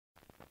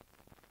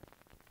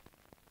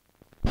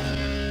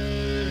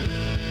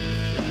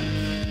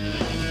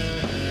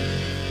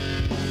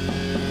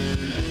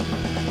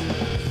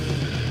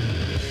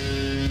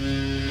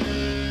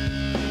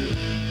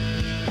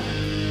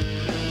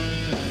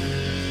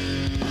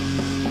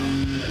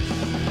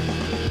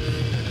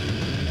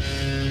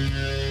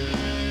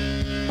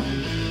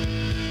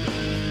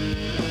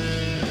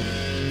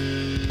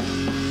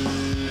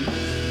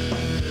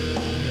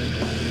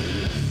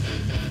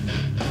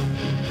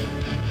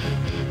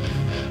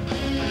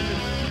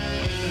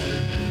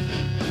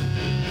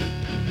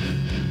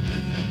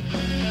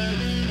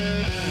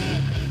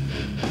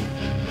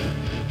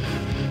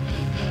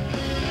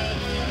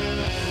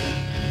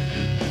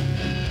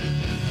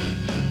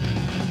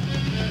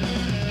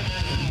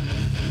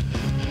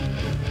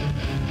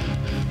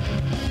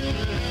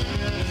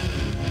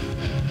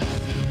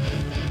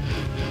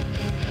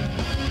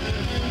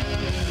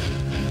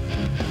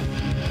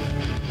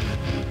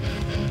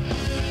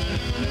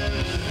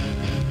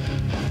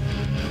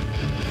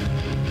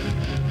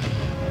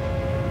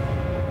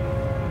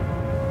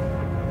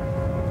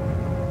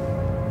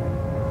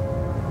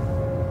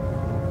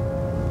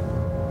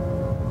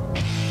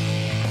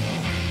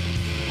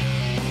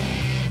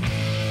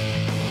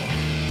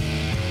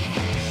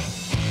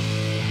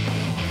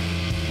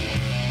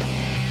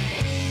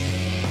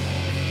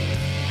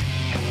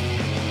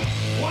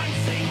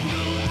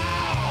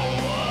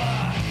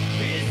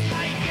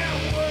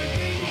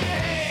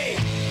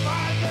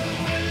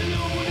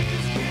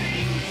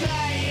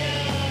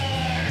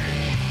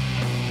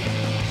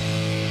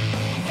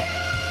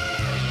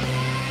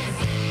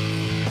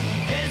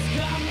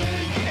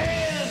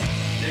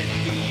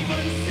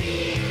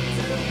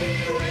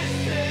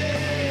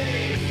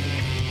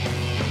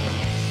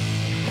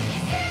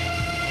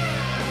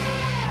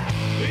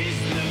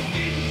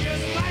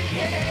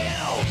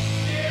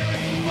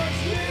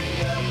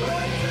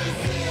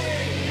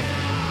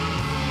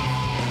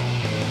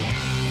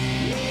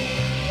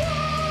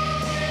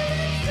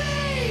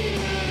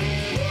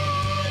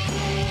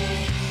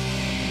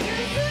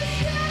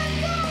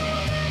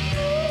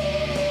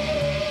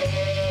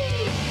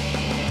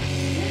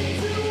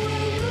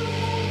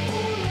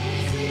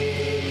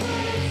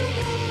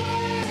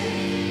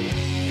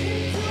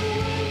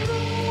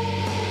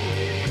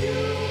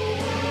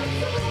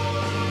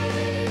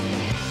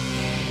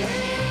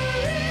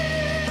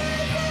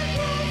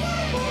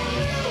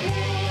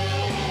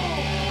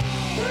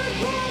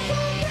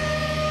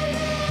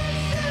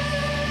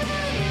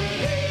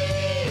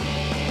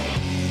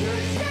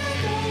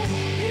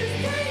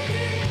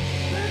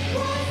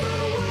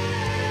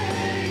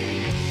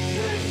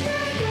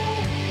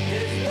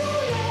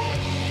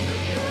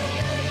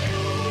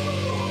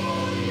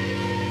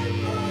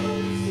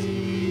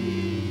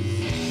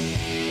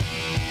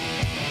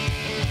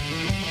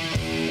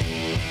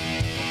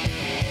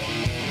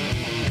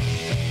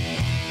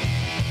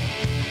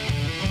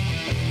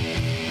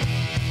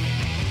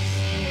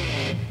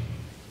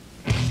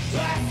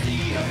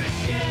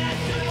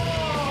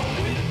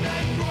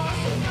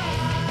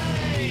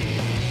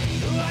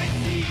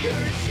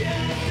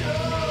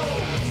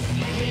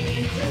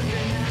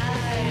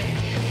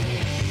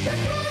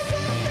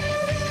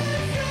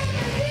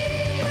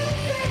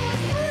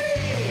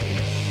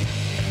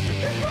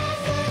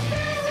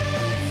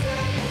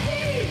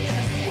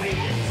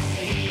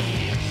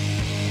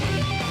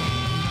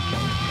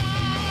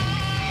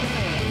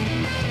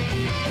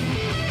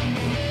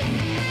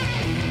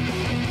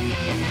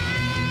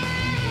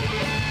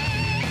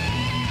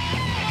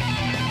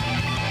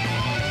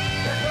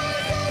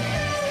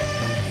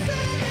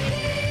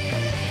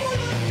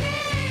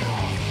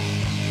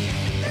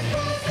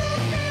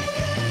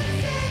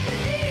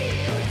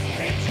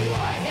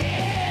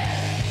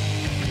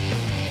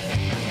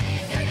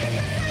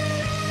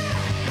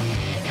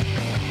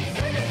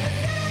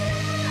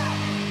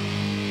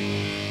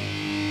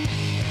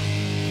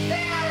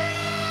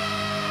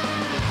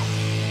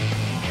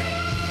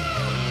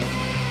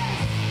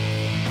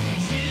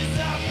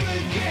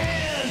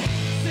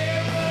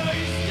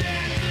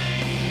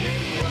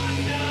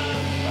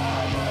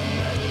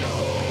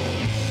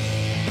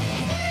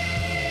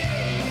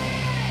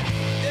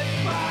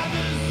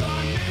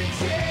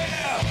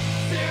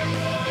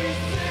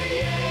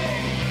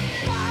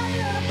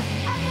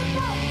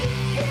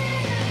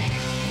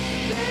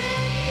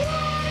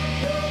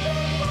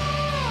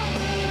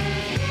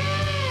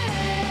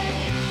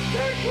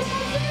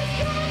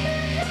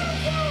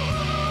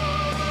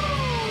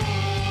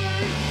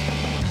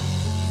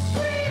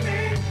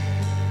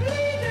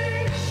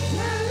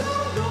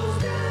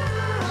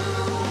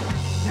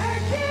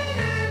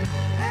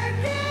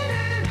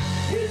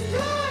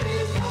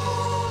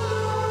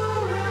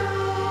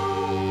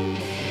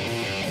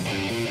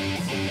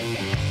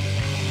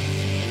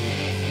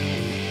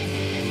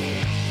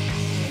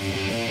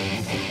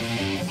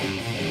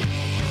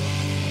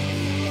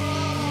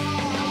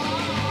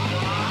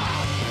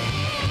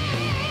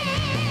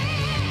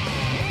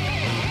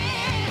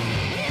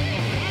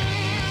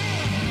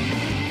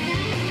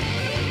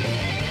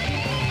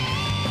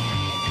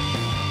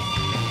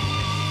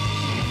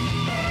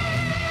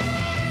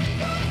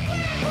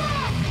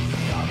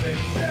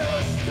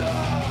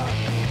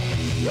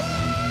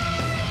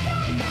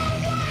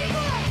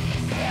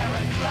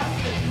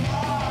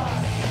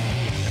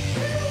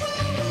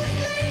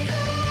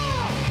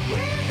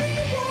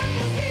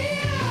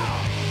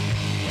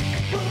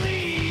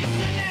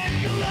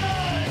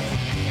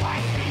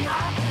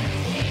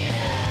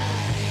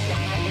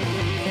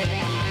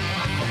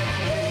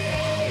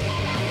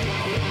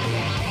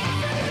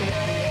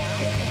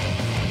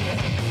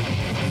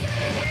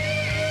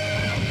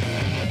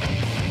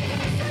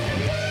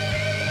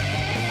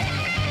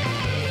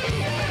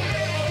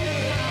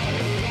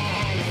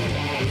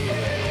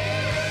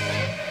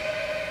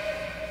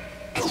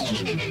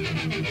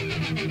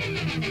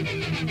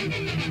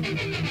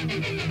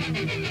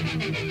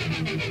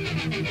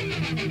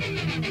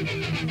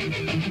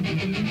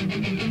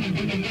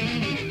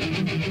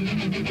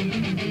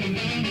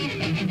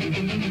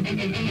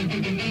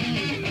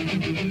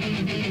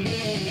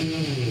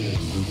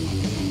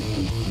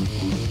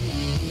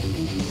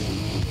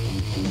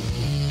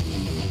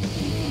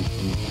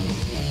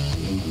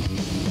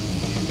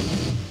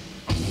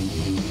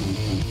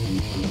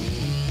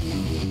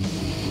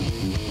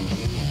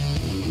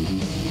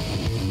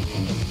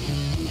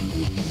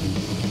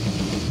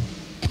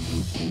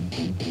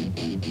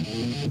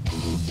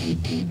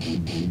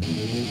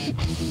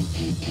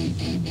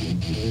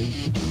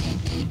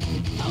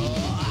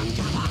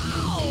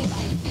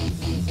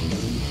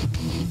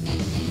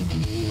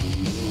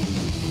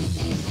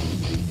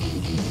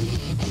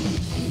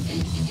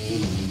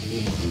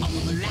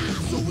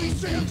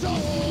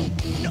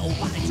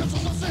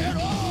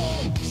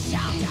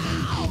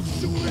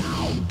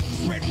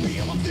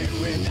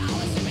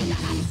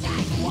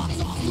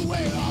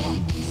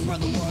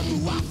spread the word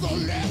throughout the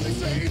land. They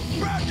say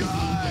bad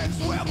guys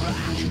wear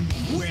black,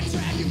 we're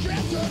tagging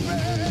cancer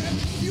back.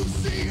 You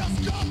see us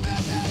coming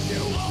and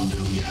you all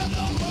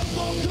together run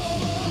for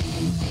cover.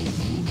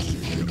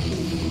 Taking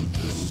over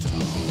this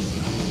town.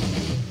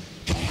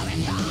 Here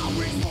it comes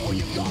before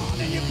you're gone,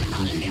 and you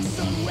better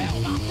listen well,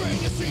 my friend.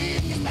 You see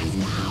it's best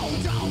now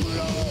down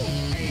below.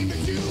 Aim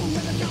at you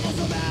when the devil's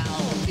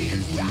about.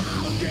 It's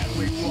down again,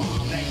 we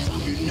want. They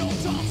talking no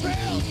talk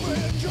tales,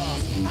 but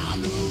just I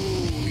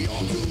knew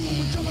you're doomed.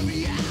 Coming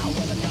me out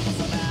when the devil's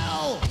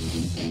about.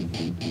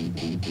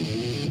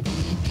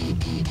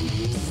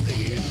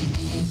 Sleep.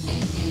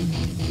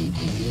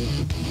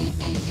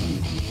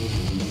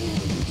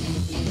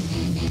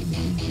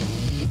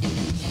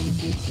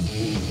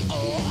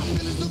 Oh, I'm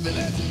in the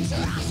village,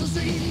 time to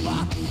see,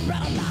 but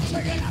better not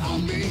take it out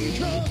on me,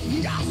 cause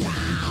your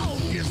town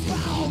is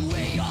found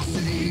where your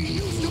city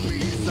used to be.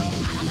 So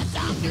out of the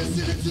darkness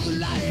and into the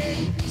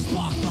light,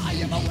 spark by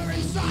everywhere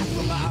inside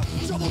from our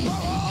double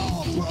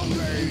barrel 12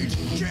 gauge.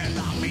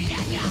 Cannot be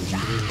in your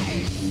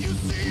kind. You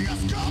see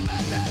us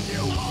coming and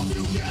you all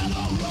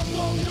together run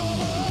for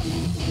cover.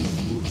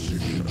 We're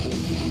taking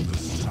over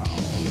this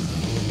town.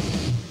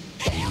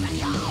 Here it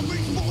comes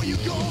before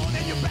you're gone,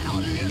 and you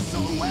better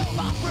listen well,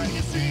 my friend.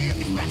 You see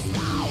it's best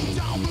now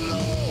down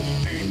below.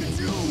 Aim at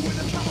you when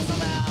the troubles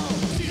are out.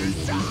 See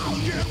this town,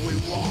 yeah, we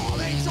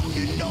war. Ain't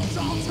talking no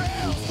tall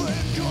tales,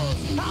 friend, cause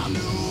I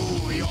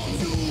knew you're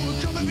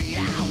too coming me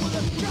out with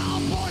a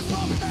cowboy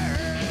from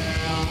hell.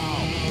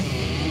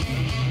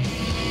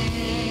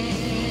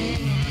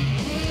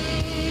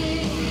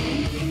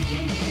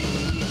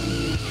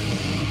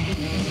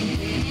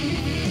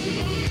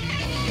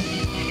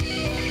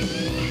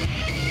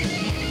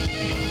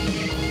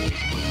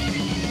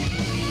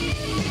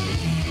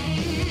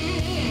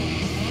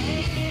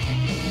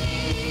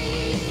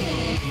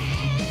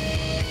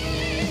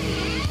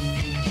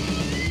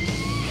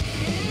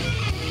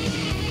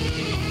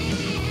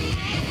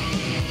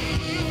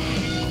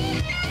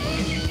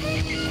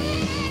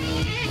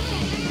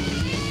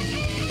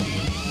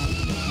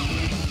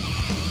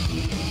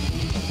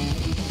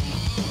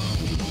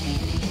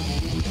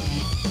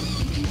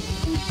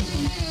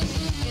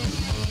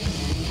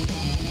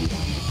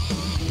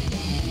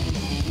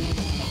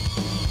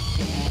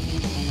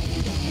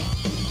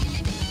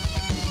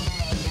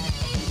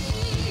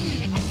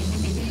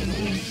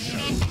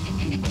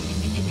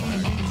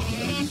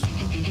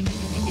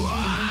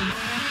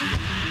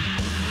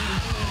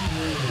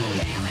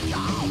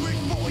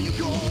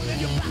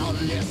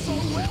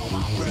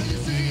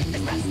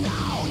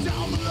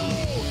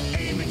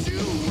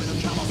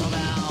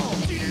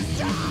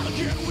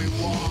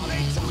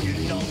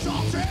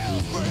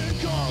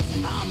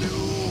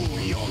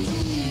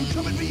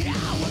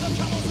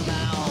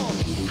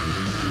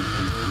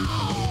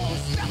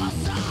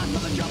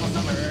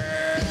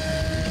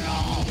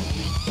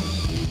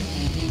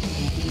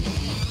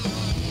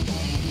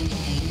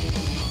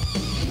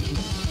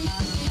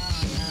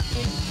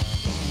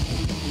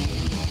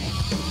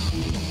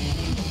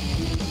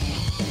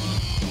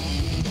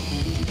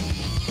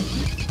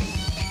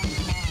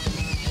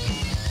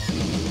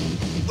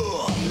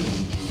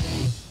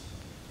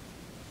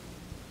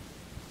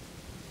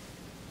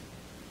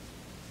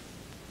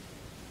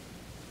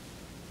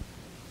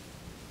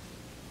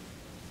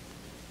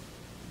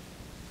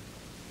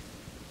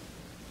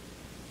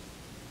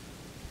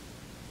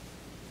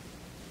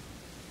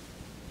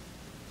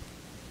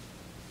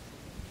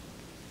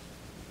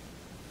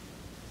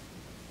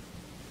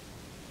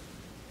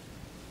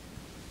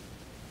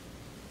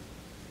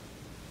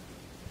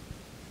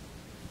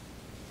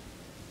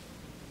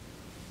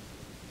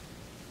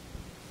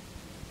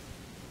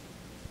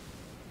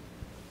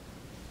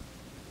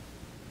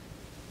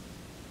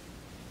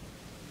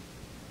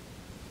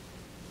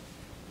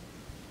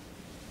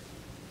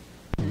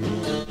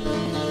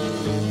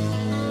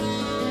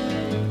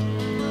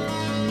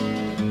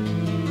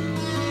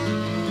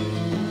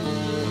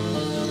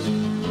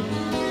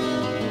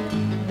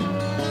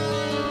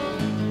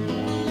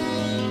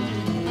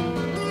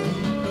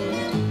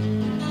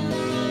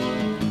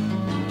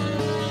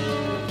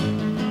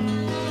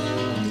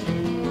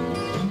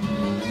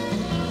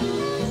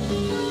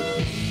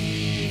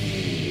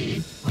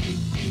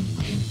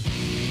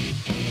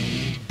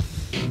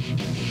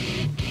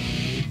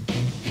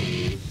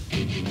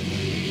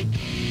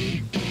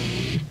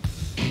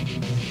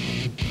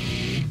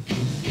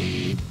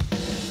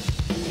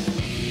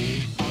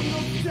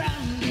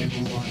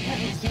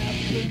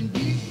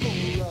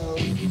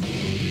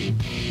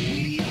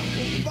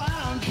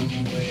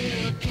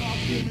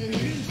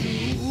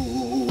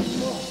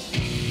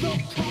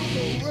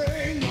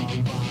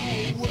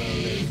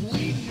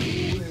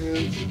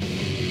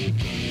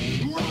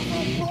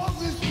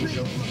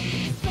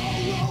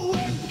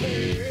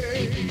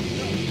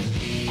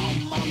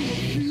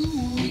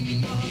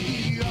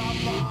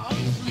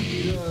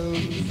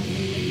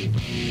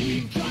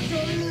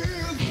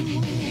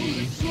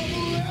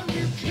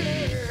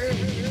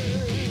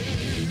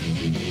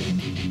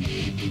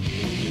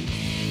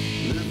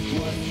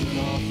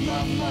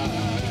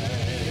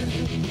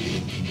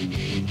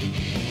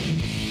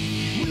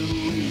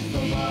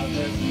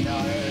 this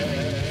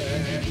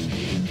night.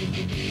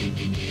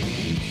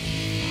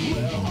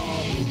 We're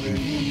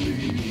harboring me.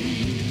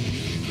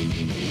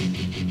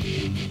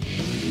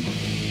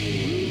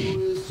 We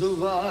will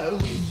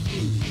survive.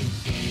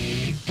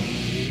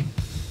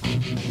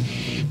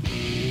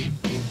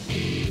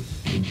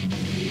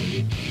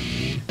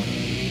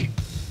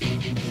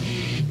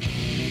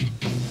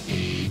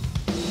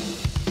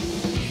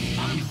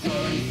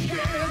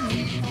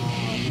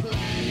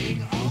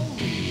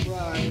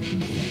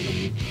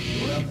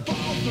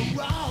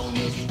 Around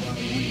us when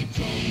we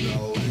don't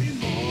know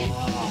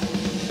anymore.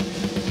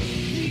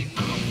 The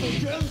odds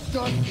against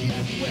us,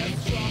 yet we're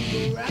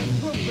stronger and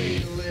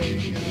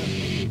prevailing.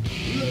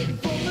 Learn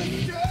from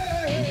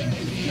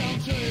mistakes,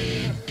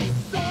 counting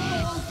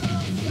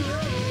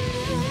self-control.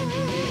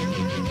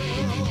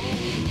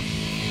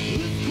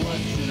 This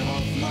question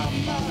of my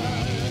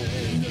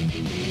mind: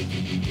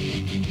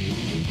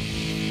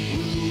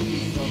 will we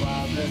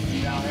survive this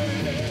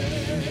night?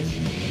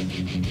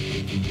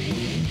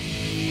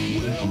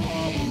 We're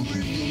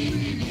harboring the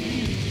weak.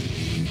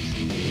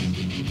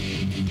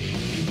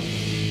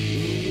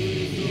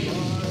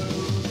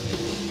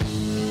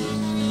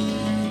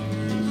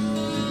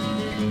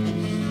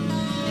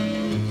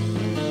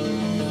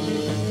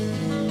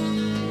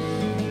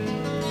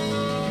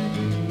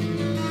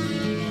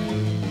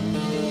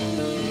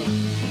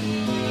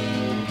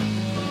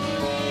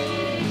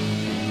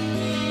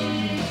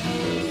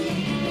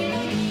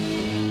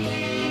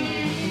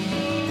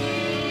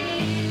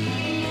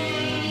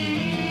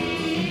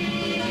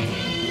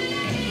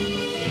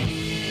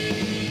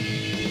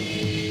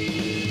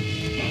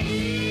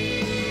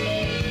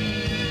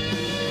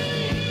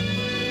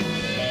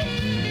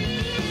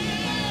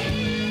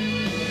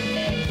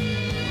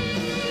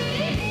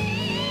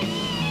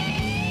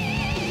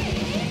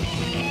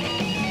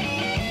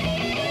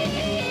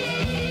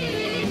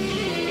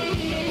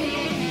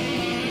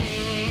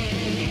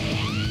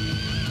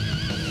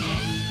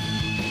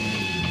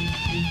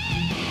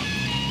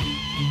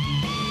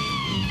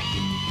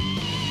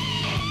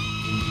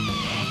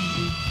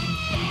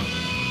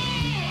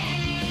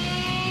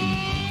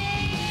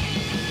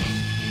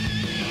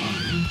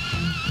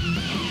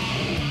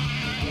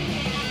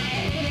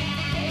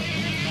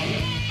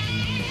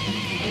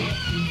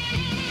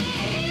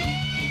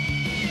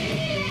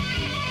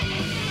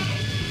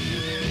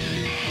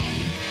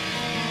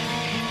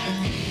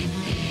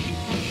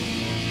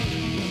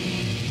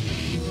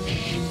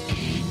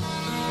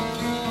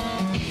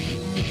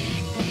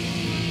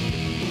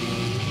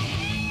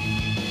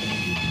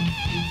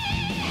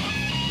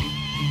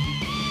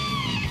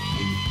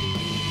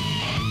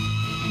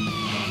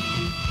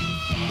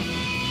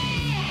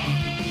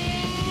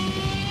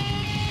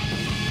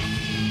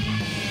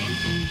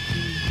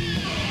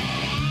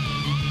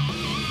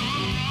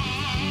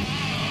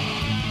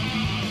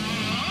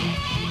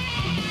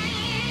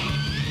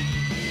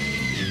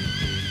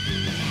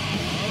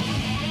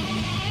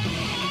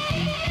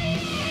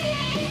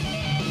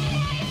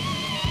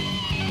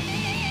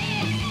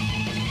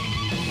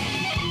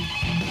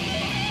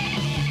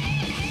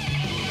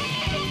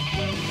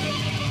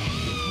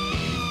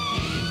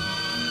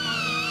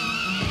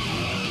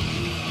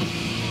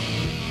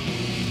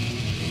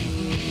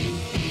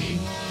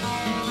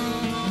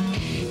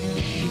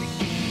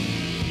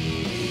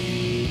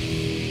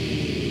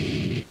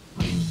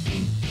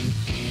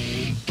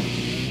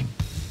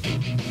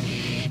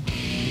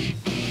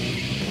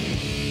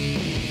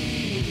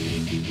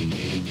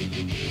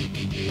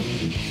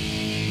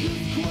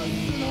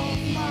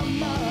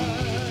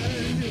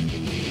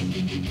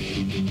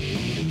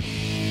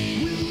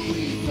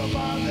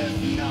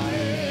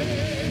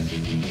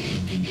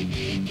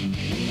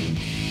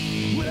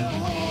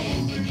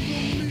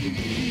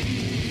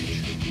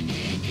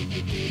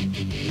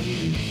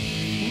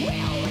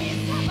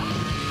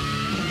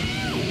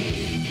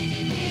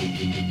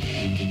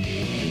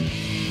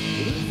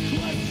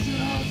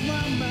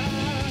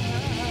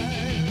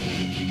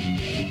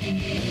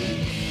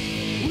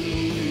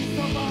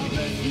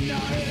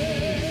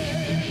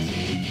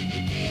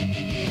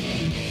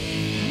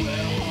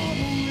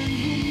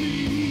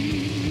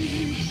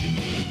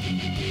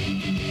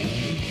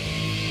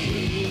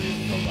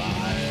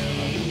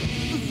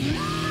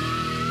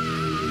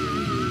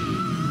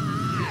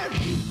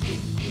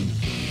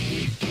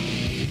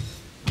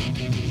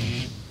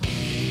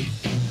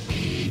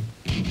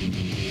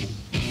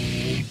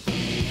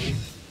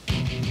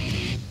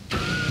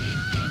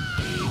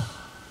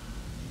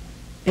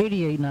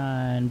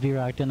 '88.9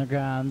 VROCK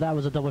Underground. That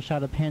was a double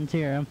shot of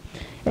Pantera.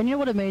 And you know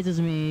what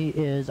amazes me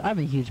is I'm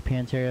a huge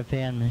Pantera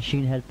fan,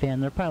 Machine Head fan.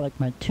 They're probably like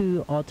my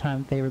two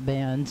all-time favorite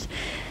bands.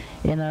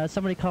 And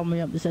somebody called me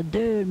up and said,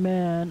 dude,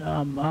 man,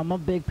 I'm a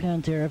big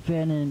Pantera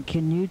fan, and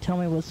can you tell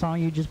me what song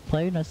you just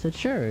played? And I said,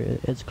 sure.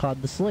 It's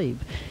called The Sleep.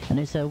 And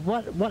they said,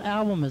 what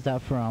album is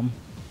that from?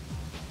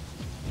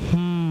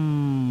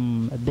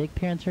 A big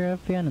Pantera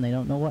fan, and they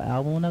don't know what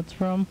album that's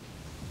from?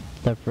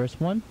 The first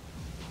one?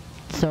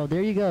 So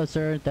there you go,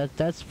 sir.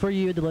 That's for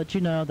you to let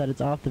you know that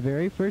it's off the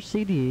very first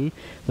CD,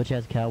 which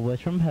has Cowboys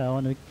from Hell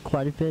and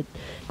quite a bit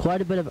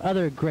of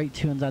other great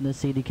tunes on this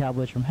CD,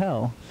 Cowboys from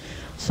Hell.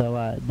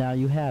 So now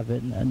you have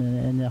it,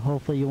 and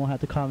hopefully you won't have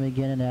to call me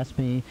again and ask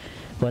me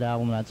what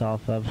album that's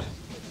off of.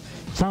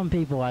 Some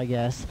people, I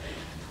guess.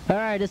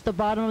 Alright, it's the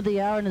bottom of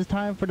the hour, and it's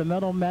time for the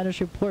Metal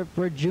Madness Report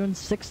for June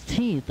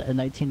 16th,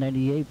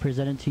 1998,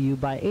 presented to you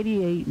by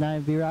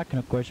 88.9 VROCK, and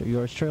of course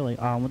yours truly,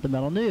 on with the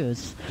Metal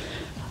News.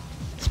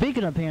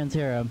 Speaking of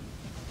Pantera,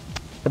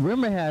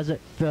 rumor has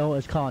it Phil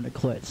is calling it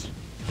quits.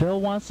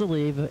 Phil wants to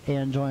leave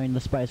and join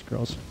the Spice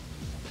Girls.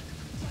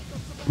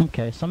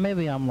 Okay, so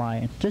maybe I'm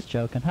lying. Just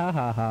joking. Ha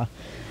ha ha.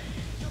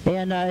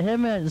 And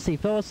him and Phil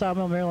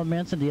Osama and Marilyn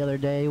Manson the other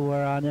day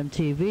were on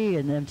MTV,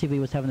 and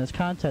MTV was having this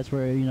contest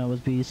where, you know, it was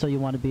be So You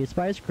Want to Be a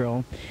Spice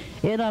Girl.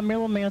 And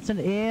Marilyn Manson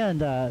and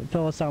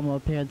Phil Osama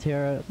of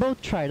Pantera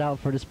both tried out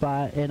for the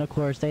spot, and of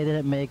course they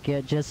didn't make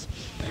it. Just,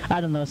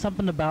 I don't know,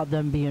 something about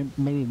them being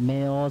maybe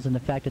males and the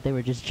fact that they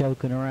were just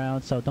joking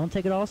around. So don't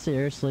take it all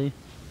seriously.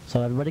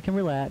 So everybody can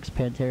relax.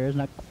 Pantera's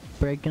not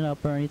breaking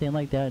up or anything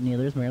like that,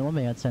 neither is Marilyn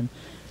Manson.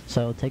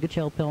 So take a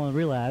chill pill and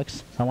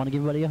relax. I want to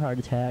give everybody a heart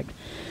attack.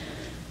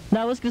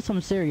 Now let's get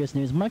some serious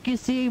news. Monkey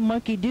see,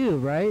 monkey do,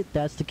 right?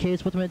 That's the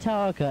case with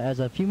Metallica, as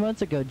a few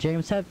months ago,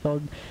 James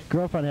Hetfield's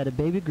girlfriend had a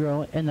baby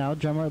girl, and now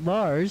drummer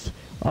Lars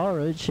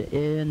Ulrich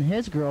and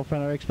his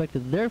girlfriend are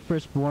expected their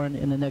firstborn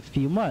in the next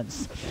few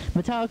months.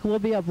 Metallica will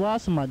be at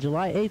Blossom on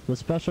July 8th with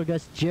special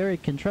guest Jerry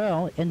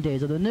Cantrell and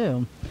Days of the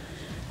New.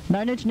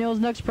 Nine Inch Nails'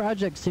 next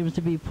project seems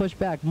to be pushed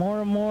back more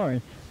and more.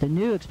 The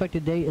new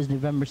expected date is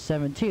November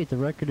 17th. The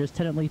record is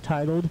tentatively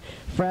titled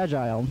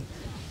Fragile.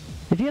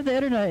 If you have the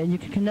internet and you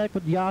can connect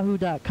with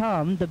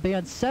yahoo.com, the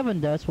band Seven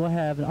Dust will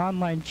have an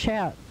online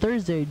chat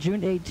Thursday,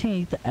 June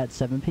 18th at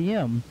 7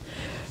 p.m.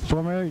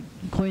 Former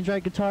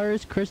Queensryche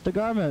guitarist Chris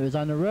DeGarmo is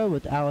on the road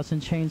with Alice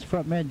in Chains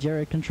frontman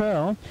Jerry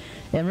Cantrell.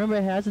 And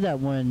rumor has it that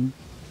when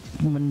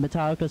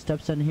Metallica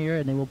steps in here,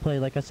 and they will play,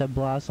 like I said,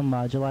 Blossom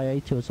July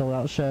 8th to a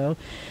sold-out show,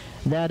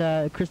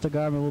 that Chris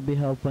DeGarmo will be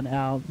helping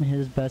out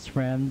his best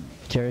friend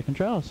Jerry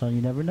Cantrell, so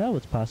you never know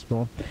what's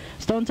possible.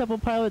 Stone Temple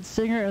Pilots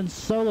singer and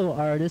solo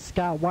artist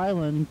Scott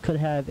Weiland could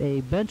have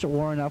a bench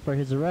warrant out for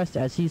his arrest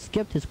as he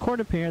skipped his court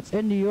appearance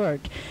in New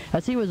York,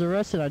 as he was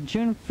arrested on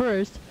June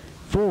 1st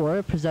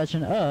for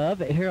possession of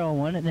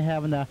heroin and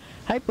having a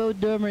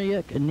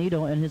hypodermic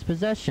needle in his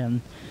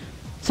possession.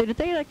 See, the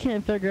thing I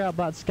can't figure out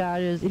about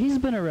Scott is he's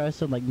been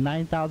arrested like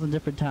 9,000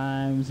 different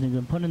times, and he's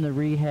been put in the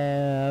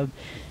rehab,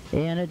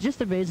 and it just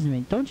amazes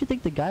me. Don't you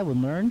think the guy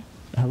would learn?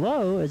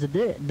 Hello, is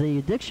the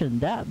addiction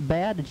that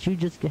bad that you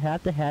just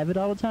have to have it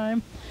all the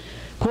time?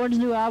 Korn's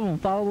new album,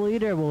 Follow the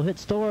Leader, will hit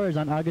stores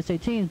on August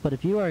 18th, but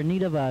if you are in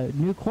need of a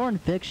new Korn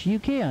fix, you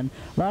can.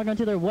 Log on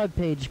to their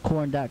webpage,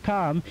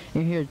 korn.com,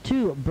 and hear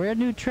 2 brand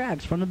new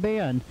tracks from the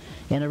band,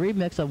 and a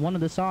remix of one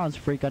of the songs,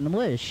 Freak on the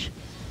Leash.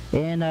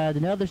 And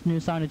the other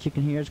new song that you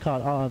can hear is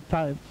called, I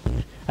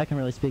can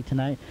really speak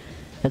tonight.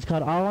 It's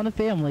called All on the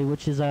Family,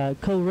 which is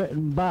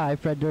co-written by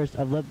Fred Durst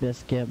of Limp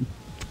Bizkit.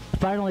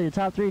 Finally, the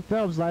top 3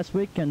 films last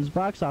weekend's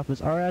box office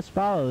are as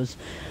follows.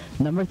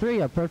 Number 3,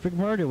 A Perfect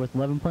Murder with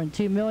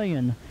 $11.2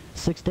 million.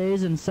 6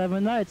 Days and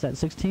 7 Nights at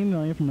 $16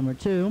 million from number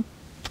 2.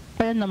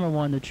 And number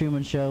 1, The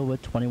Truman Show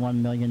with $21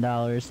 million.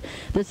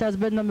 This has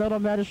been the Metal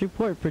Madness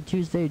Report for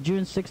Tuesday,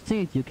 June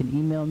 16th. You can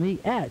email me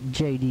at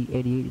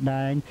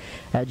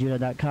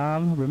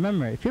jd889@gmail.com.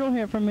 Remember, if you don't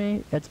hear from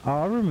me, it's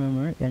all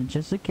rumor. And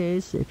just in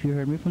case, if you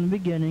heard me from the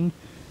beginning,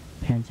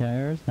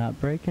 Pantera is not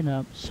breaking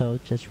up, so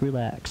just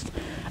relax.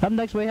 Up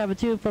next, we have a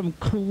tune from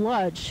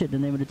Clutch. The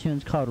name of the tune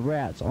is called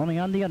Rats, only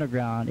on the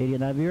Underground.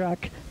 89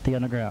 VROCK, the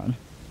Underground.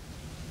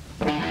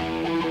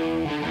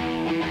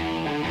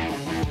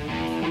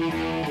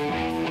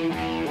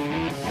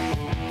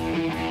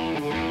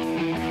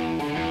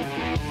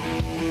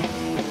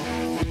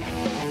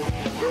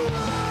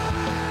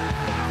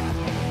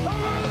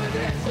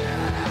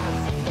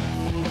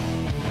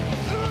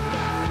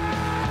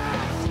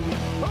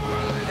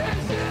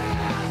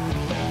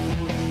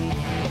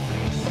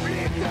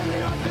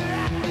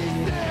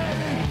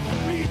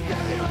 Please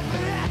tell me what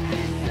the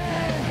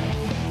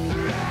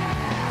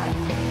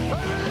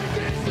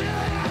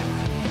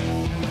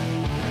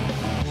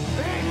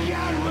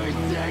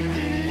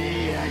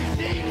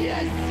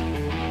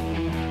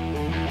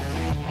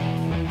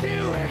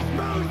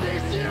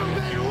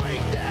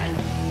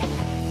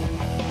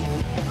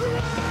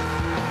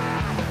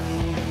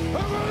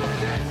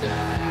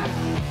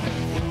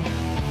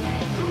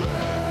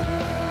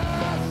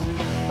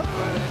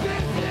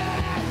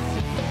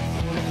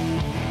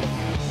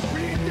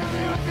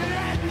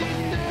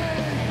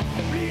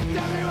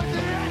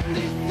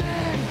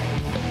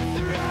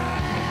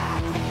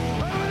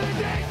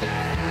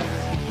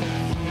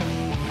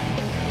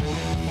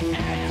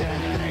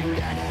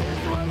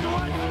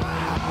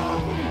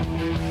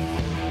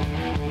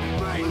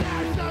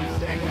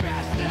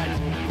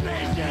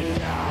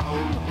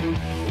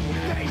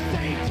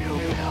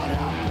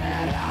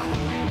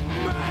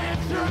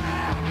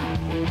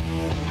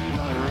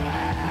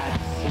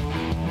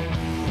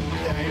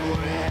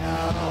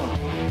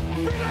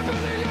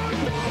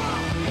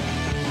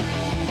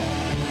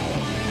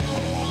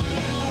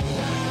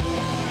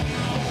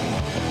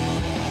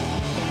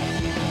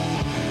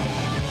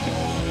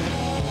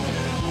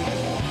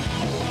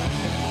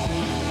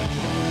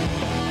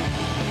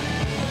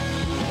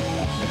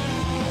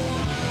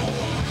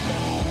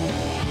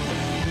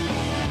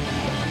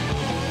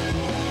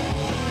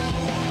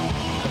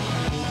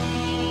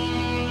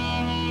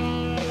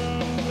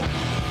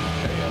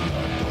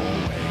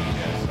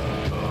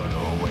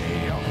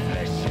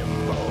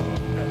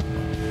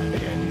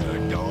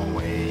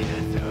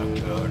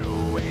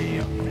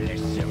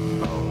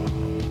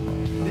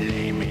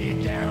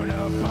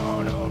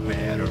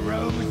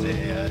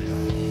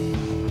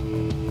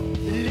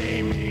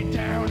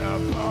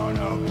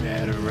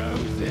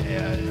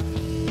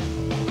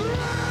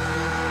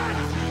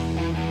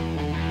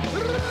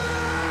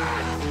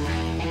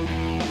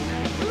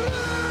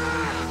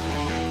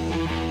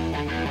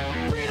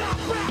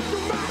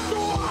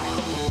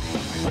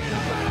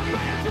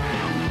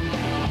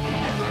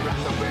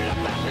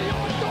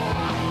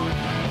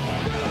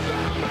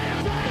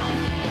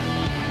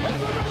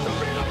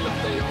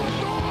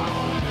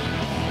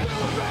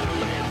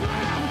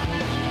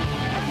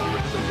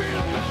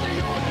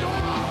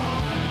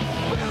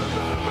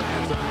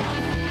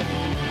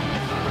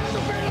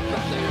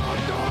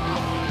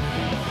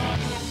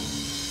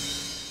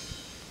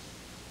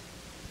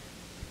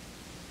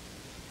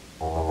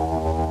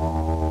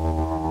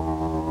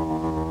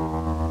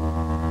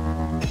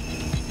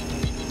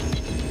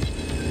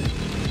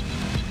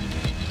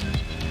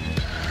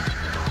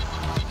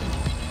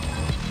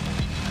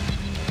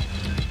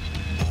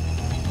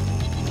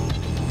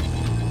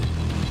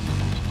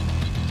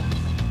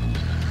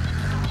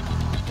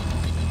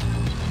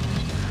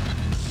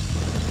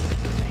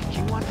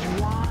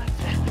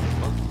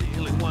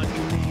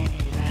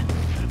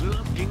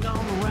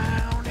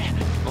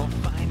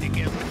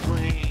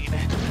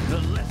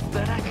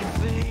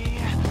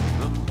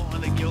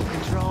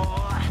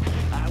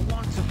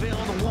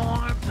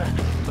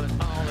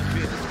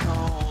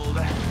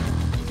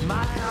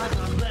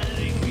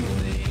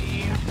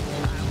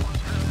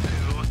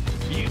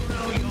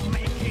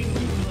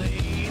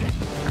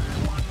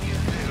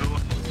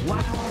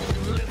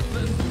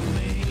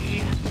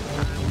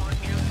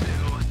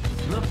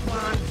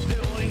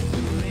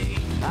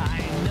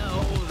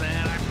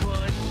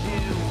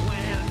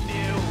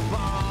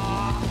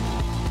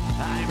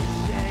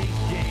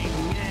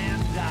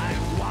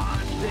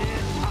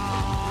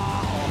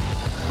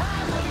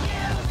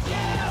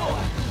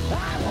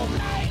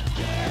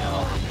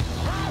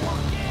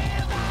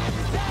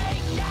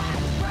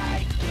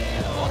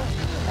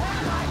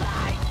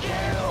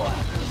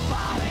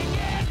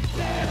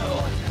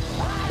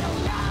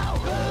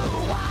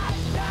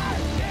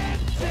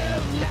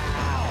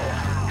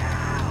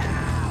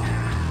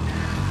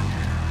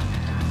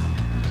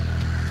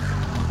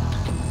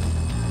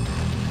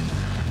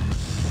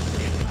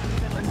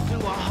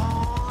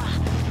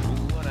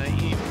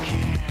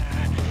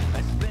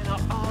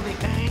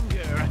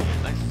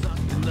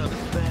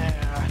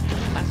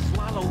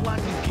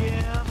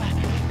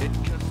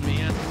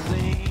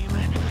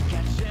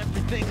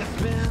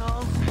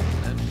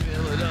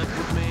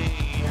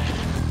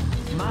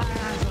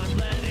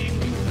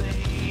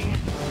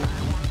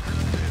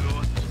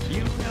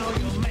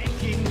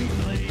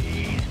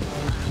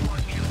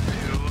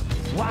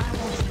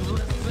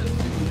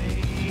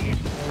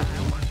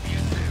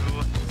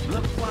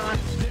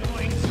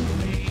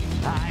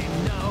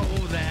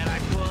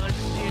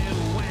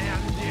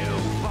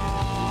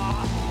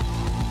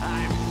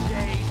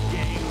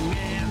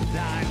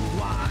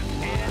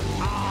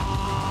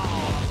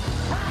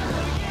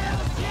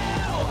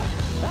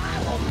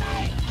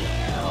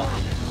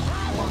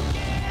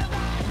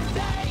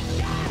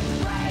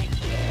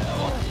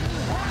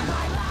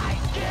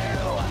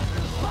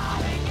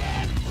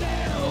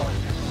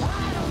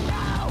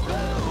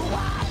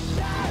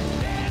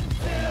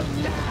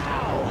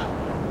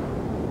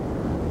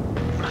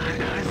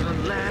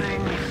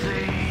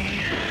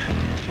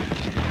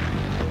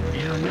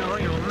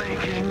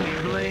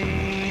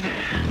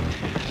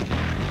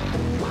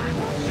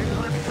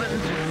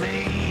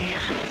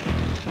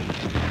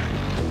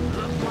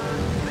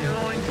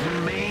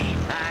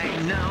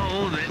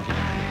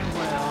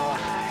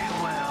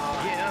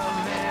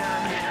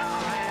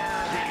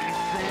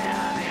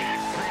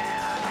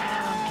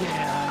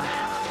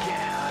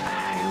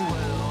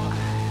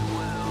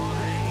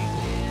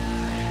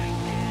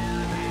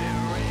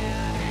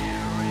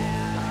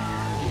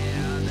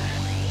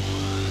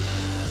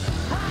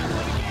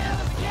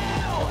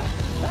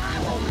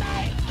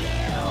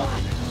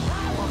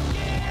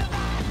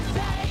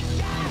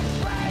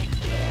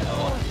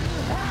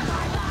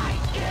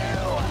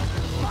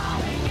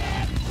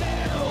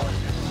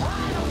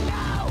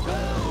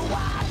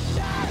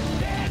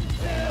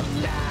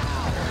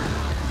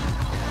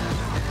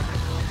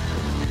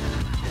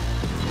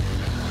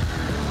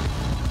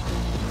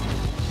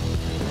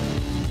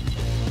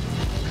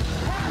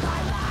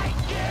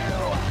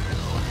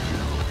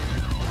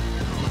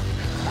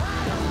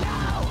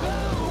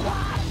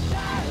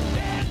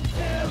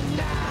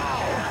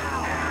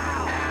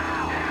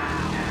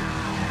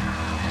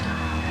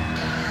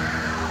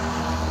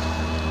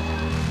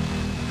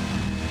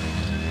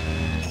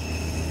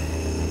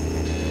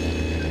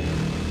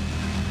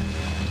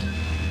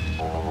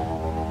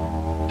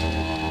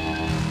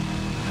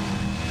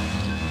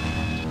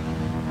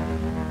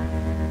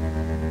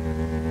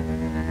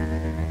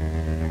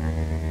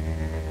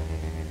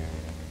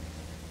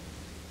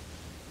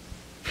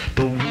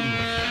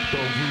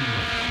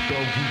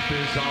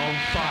is on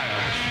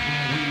fire.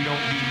 We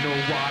don't need no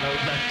water,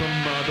 let the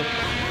mother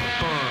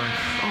burn.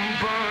 Oh,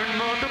 burn,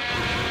 mother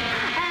burn.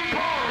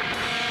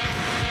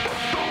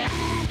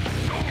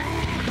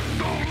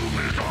 The roof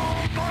is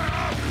on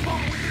fire, but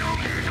we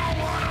don't need no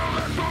water,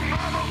 let the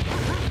mother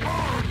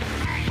burn.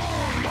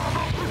 Burn,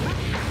 mother burn.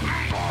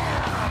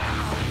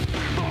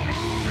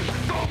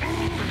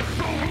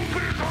 The roof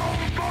is on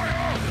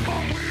fire,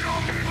 but we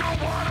don't need no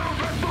water,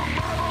 let the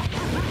mother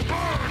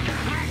burn.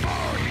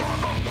 Burn,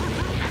 mother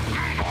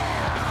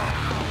burn.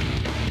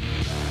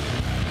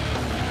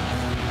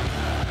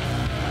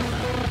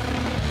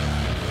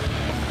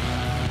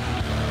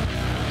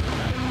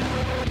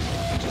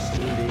 Just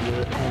a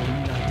little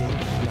and nothing,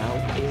 now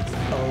it's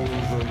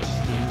over.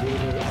 Just a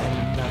little and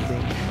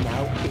nothing,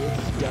 now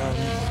it's done.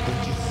 What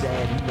you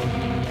said, no,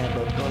 you're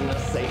never gonna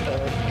say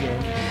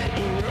again.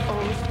 In your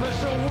own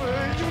special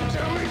way, you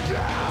tear me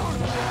down.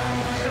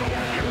 So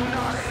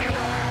hypnotic,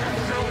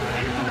 so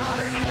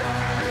hypnotic,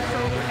 so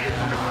hypnotic, so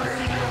hypnotic,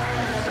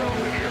 so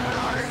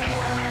hypnotic,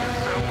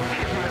 so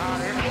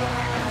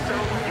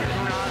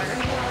hypnotic,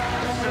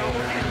 so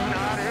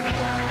hypnotic,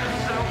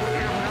 so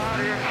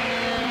hypnotic.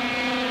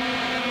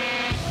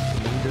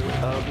 Neither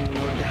up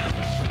nor down,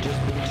 just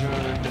been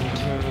turned and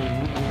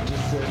turned. It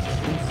just sits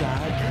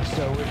inside,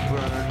 so it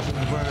burns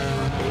and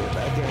burns. If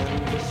I can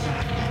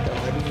decide that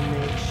what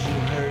makes you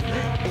hurt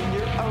in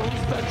your own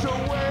special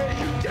way,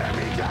 you tear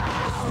me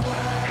down.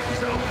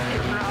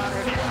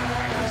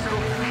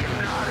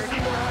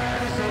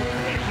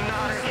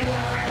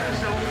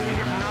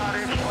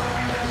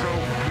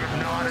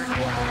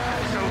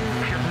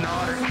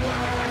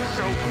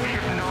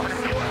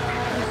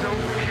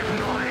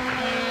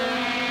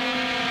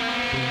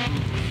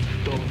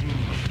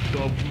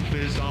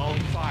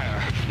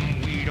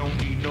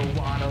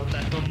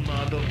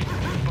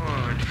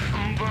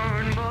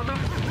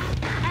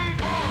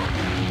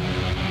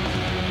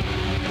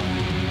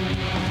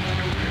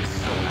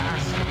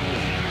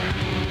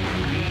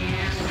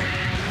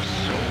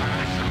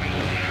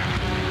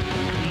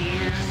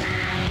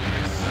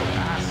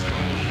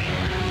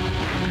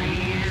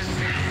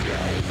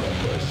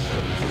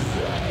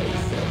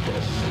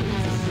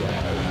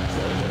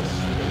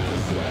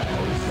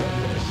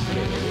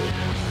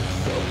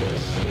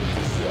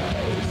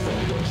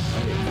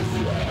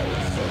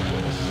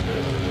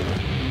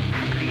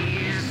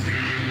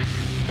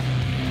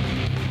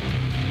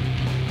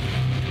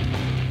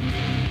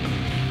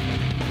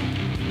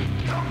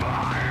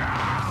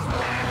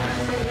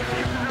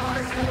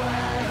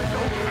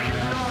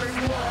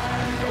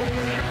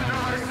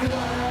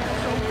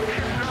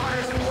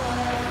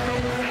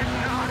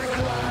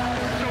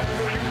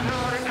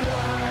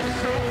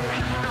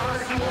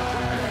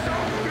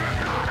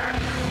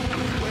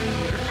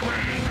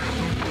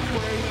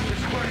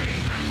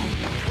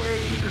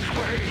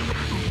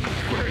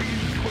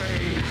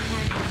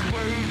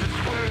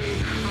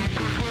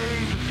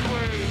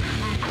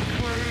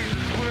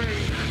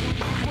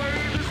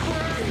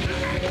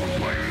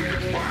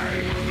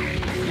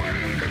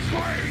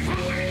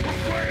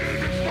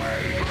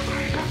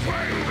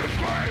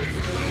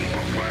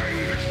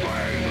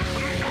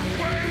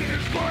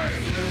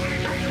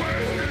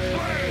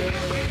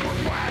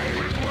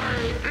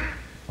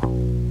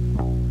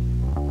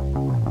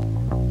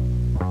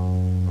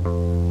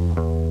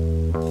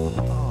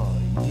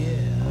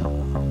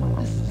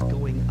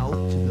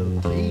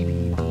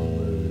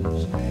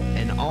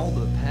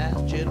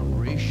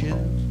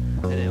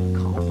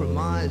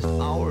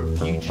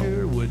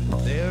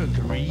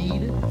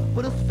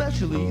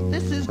 especially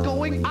this is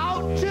going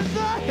out to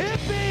the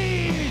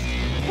hippies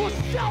for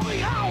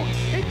selling out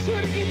and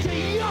turning into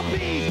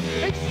yuppies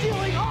and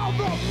stealing all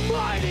the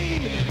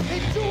money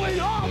and doing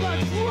all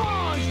the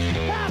drugs,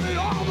 having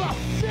all the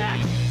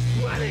sex,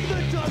 spreading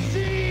the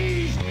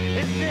disease,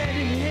 and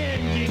then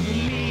handing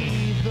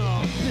me the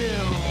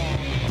bill.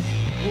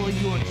 Well,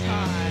 your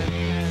time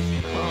has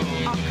come.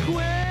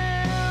 Aquarius!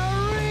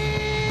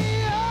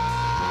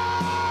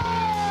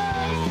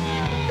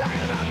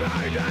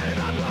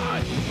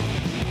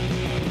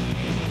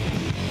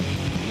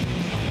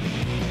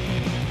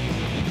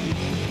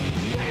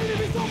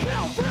 So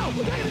Bill,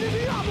 negative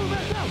me off of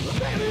myself,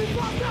 negative me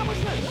from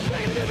establishment,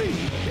 negative me,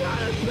 you're an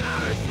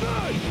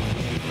embarrassment.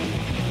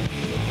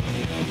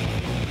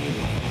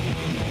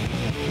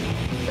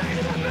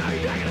 Negative me,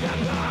 negative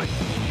me.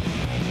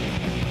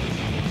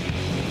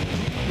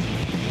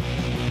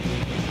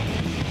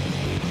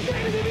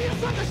 Negative me is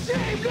such a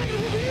shame,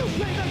 negative me, you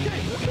played that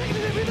game,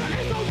 negative me, there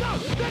is no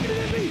doubt,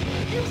 negative me,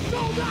 you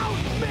sold out,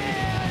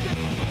 man.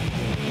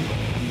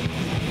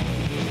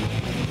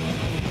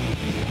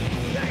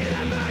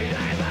 Negative me,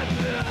 negative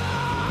me.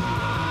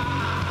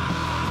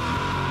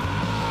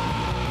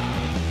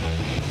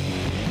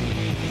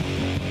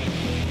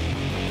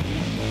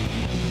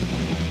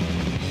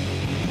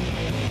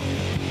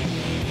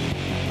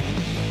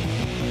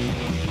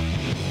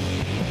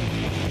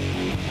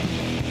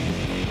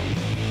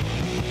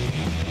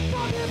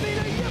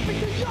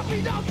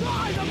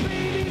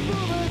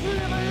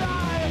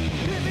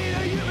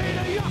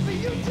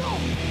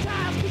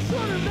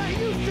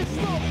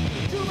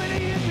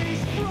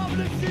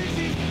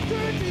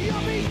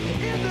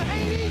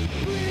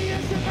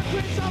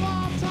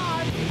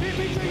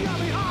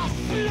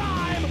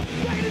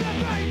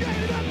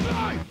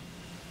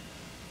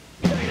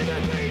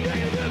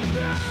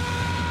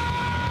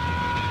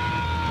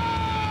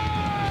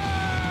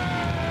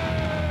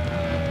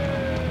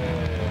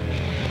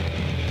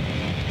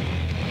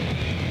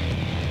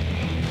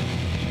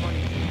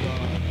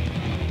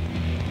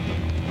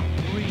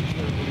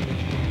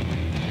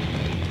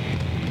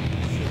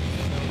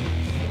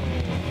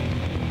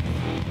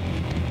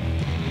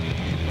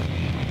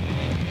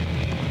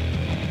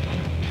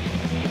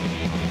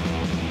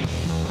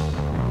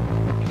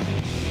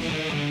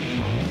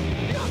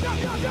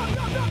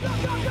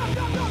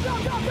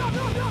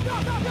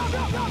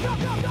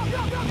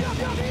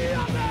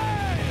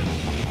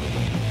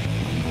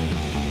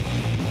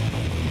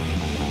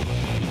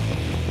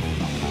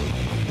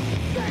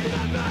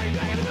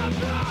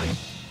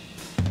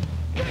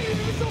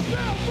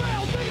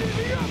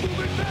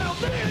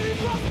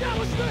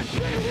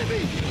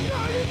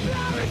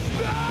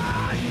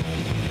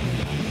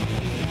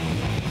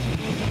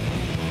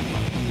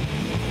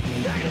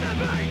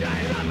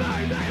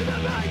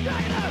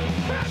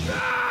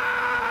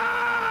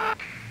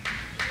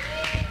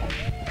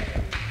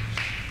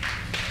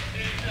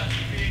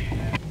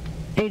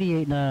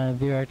 88.9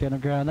 VROCK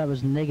Underground. That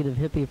was Negative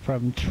Hippie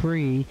from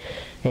Tree,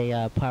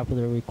 a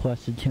popular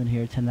requested tune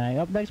here tonight.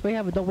 Up next, we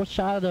have a double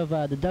shot of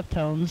the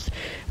Deftones.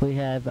 We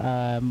have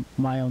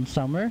My Own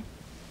Summer,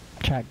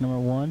 track number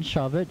 1,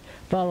 Shove It,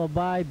 followed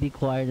by Be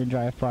Quiet and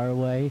Drive Far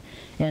Away.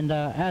 And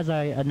as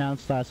I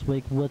announced last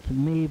week, with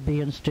me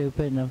being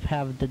stupid and have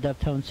had the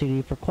Deftones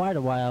CD for quite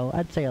a while,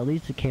 I'd say at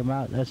least it came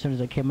out, as soon as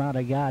it came out,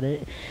 I got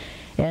it.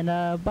 And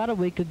about a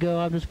week ago,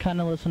 I'm just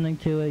kind of listening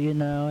to it, you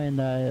know, and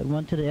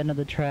went to the end of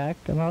the track,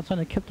 and all of a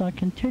sudden it kept on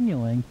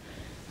continuing.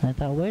 And I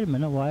thought, wait a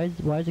minute, why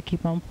does it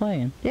keep on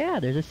playing?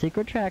 Yeah, there's a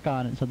secret track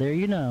on it, so there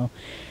you know.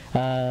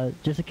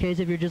 Just in case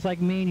if you're just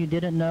like me and you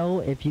didn't know,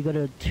 if you go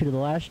to the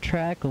last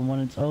track, and when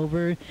it's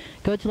over,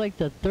 go to like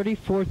the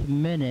 34th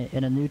minute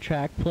and a new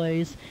track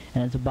plays,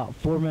 and it's about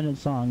 4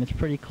 minutes long. It's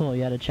pretty cool,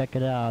 you had to check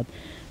it out.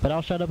 But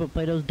I'll shut up and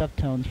play those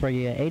Deftones for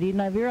you.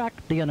 89 VROCK,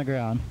 The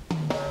Underground.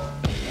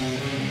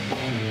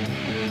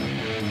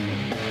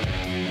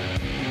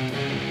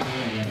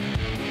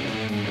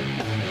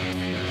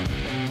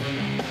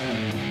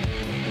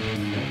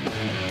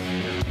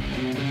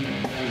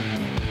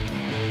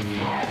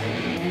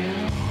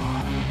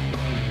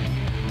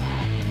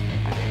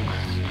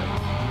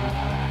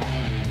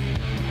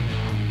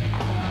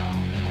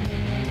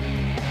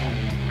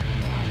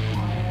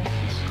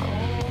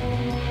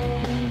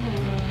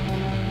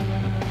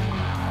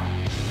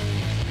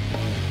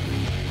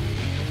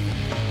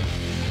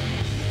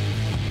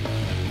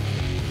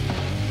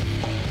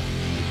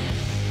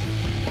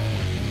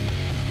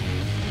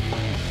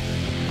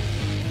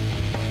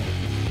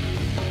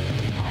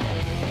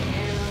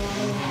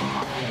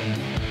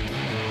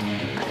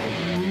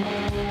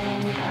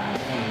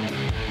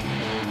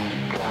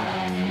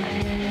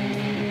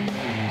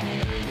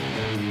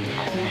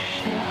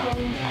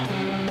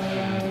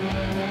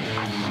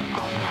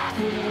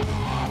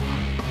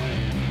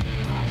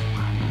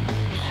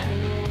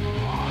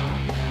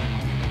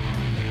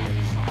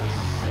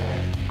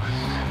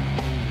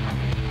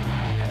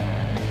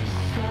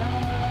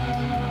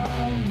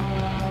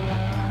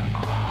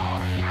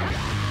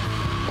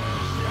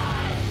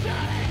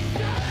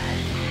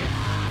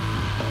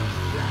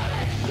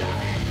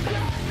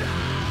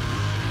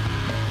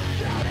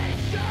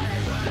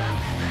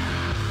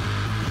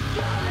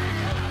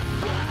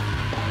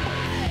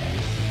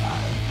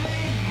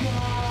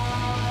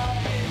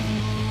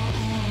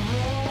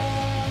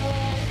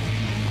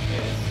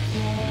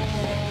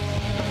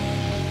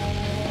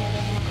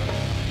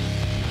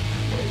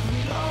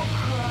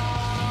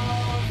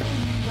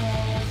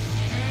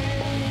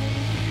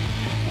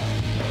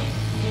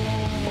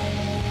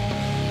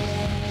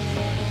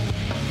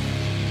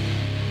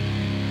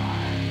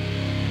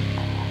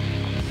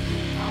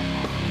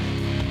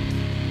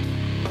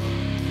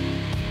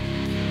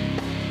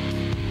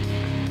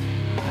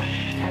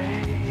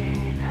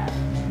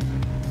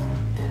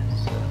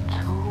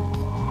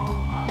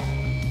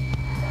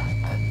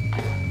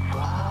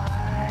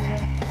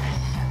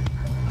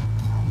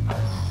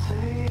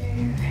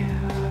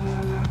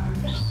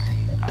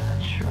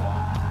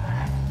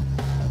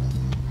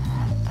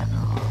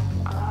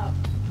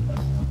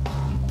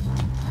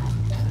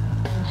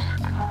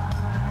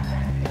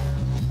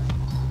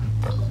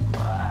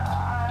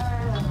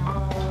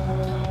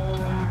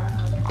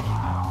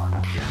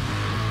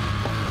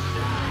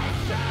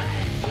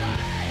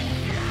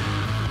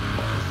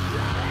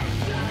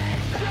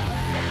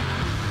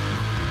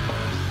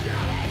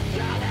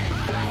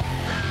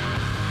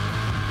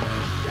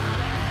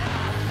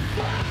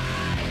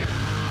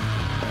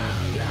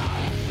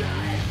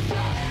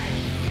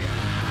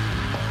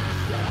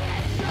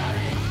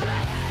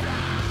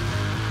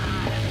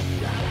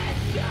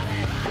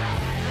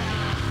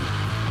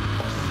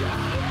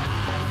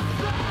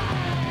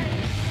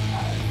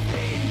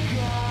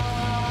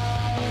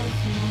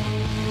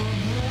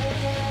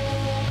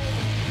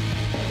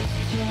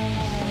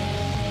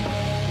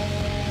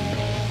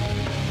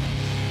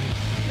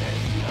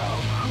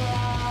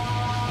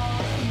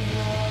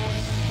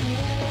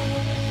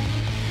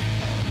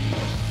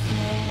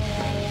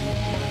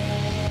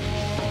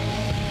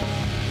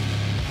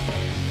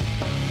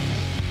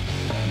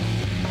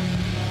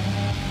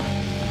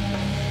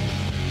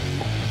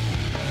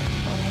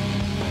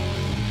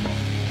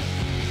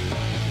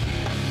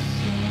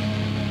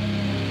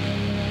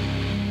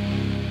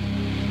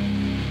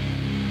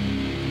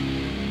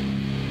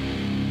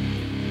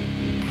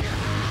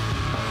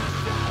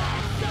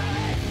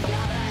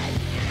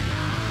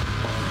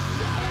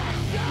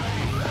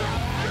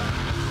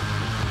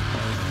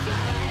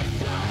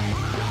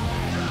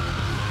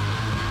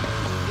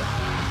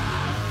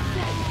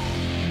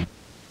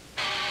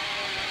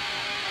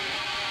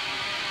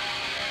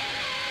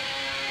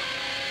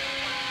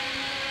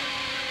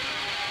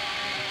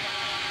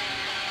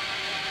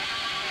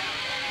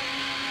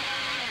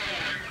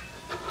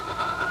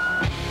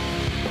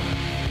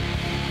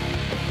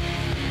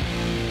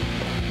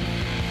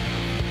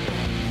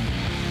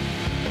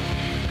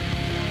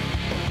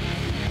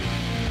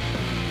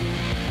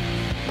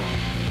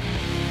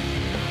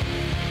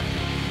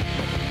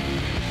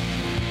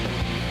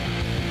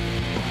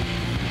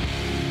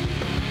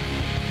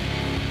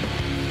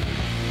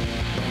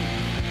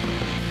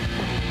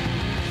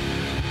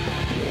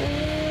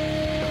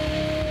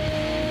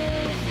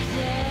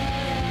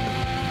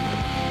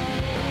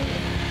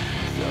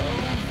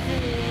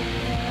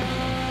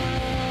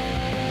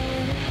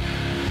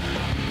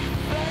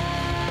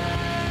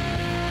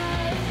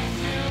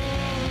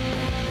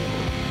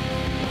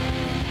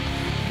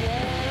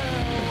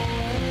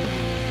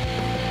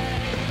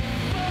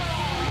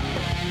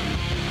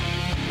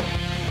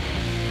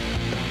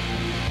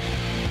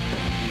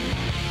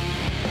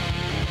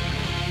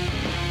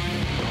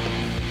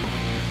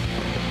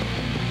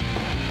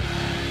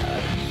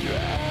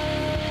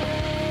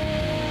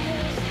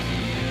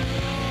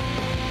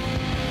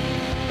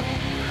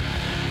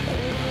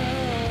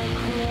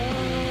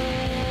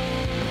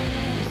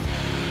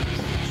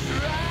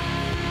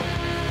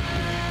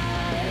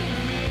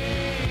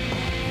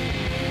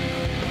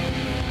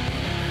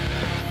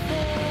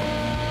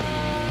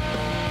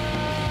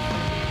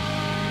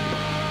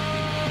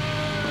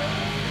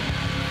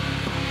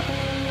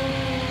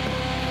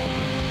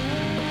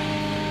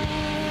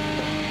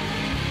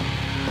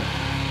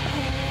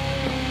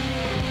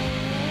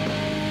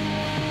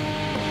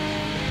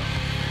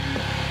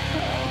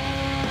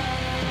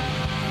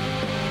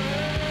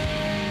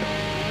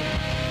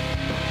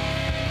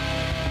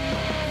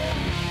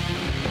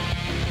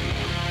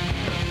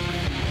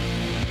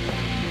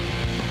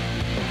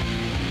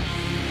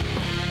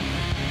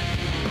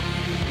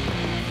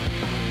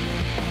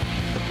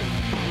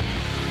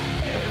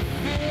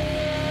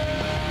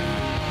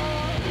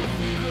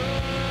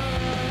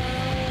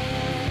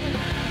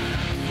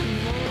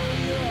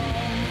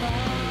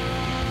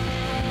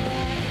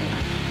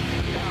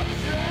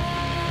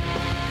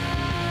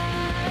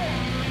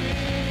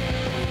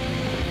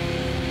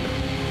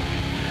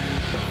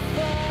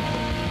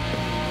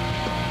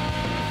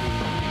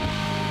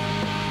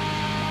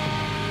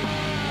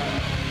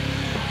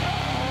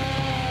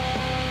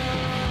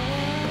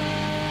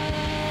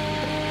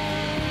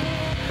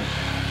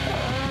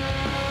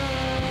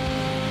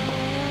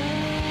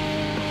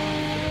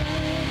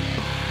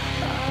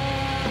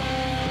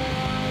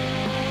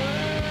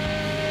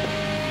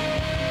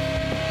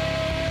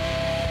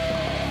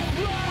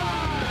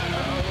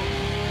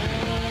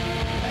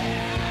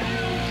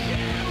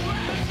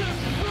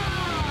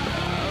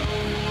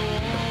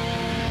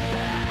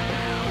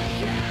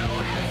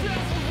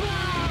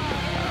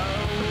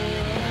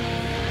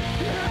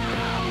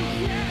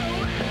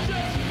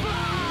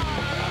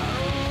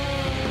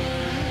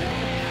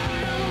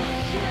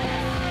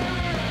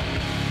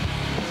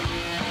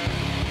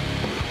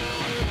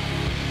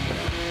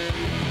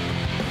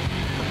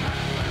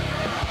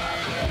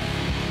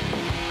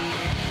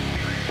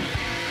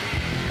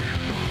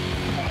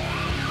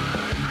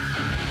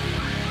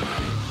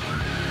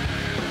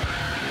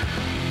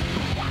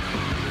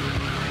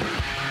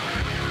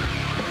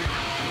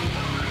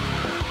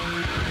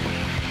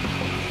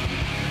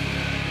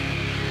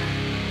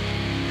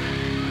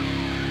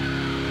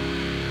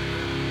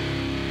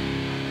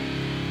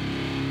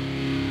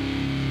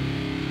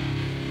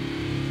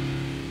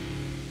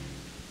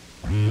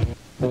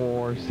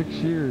 For 6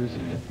 years,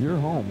 you're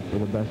home for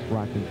the best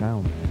rock in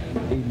town.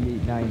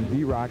 88.9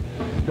 VROCK,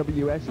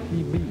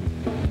 WSTB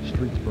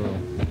Streetsboro.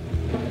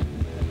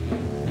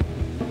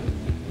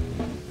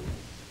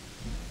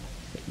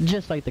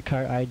 Just like the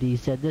car ID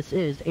said, this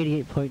is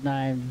 88.9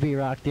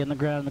 VROCK, the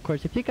underground. And of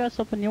course, if you got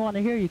something you want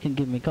to hear, you can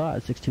give me a call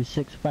at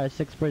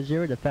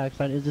 626-5640. The fax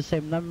line is the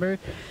same number.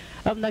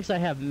 Up next, I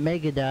have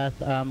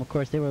Megadeth. Of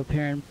course, they were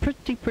appearing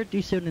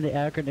pretty soon in the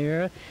Akron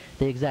era.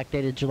 The exact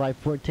date is July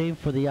 14th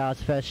for the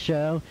Ozfest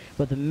show,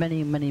 with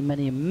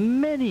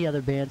many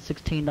other bands,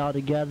 16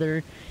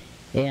 altogether.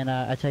 And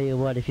I tell you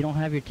what, if you don't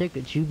have your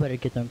tickets, you better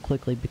get them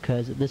quickly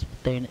because this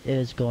thing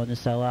is going to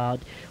sell out.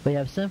 We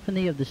have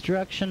Symphony of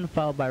Destruction,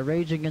 followed by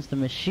Rage Against the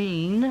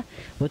Machine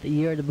with the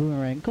Year of the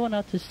Boomerang going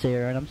out to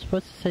Sarah. And I'm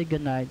supposed to say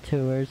goodnight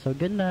to her. So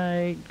good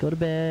night, go to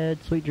bed,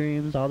 sweet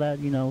dreams, all that,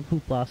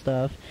 hoopla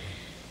stuff.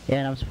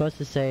 And I'm supposed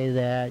to say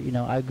that,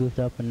 I goofed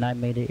up and I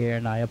made it here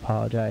and I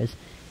apologize.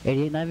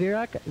 88.9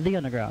 VROCK, The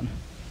Underground.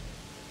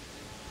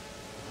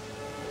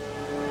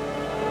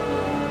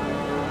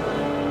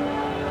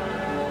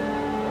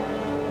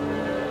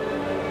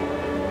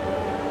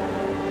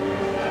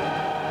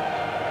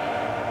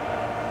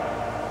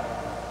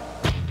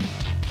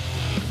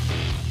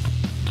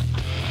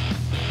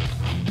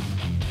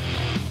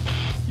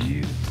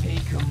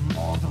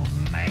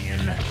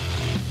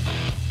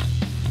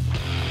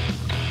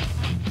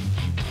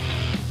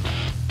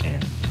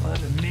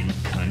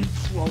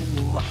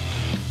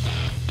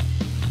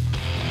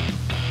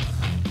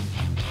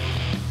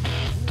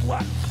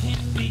 What can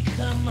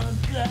become a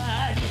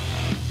god?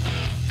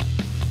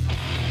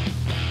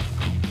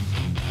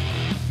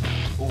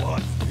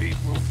 What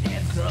people's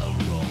heads a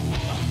roll?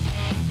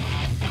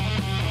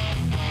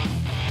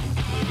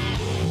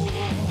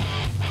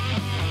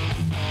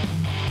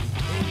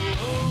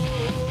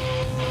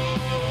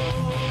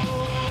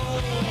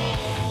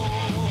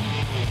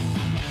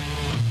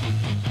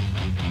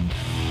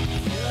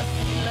 Just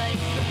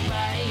like the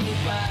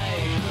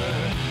firefighter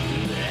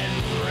that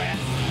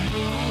rats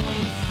through the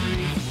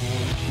streets,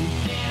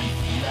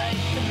 dance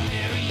like the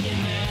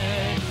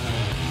marionette,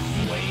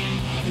 swaying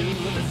to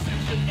the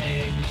symphony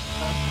of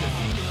destruction.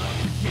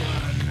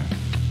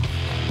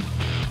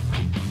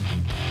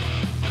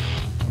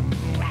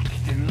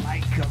 Acting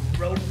like a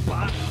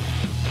robot,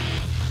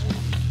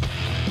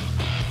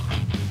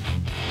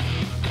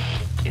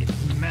 its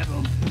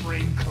metal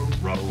brain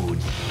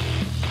corrodes.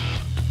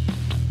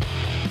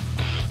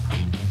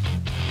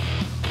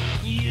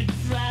 You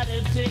try to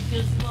take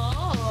a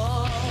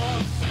small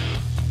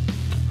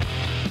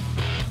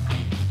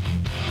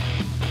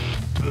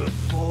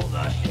before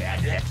the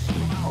head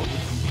explodes.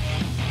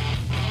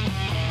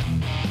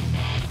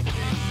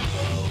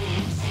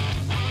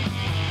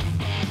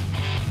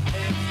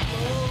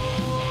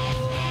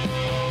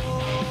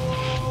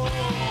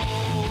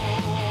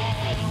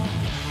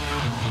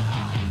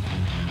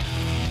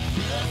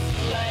 Just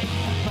like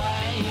the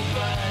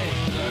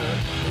firefighter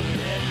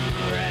that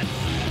rats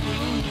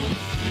through the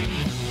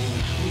streets,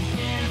 we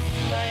dance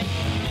like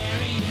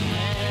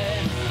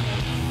marionettes,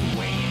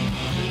 swaying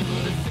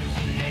through the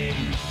symphony.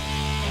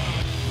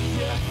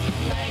 Just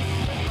like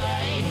the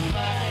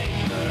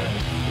firefighter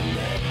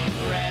that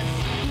rats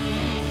through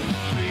the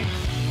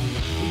streets,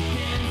 we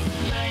dance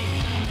like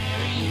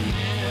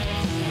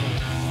marionettes,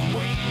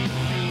 swaying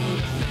through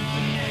the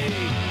symphony,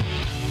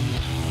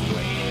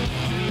 swaying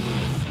through the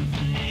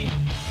symphony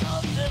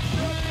of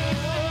destruction.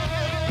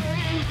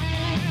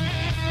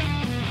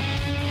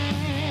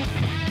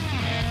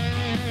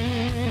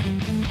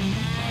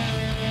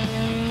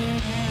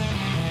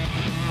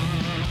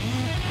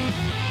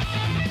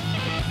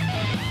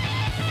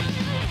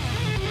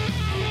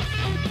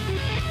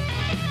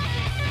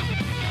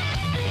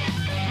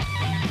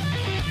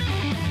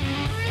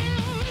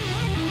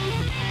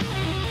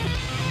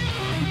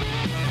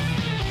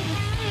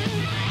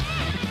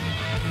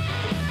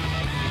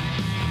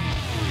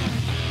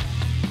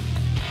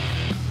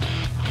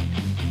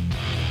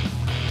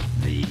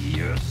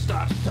 The earth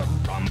starts to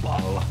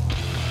rumble.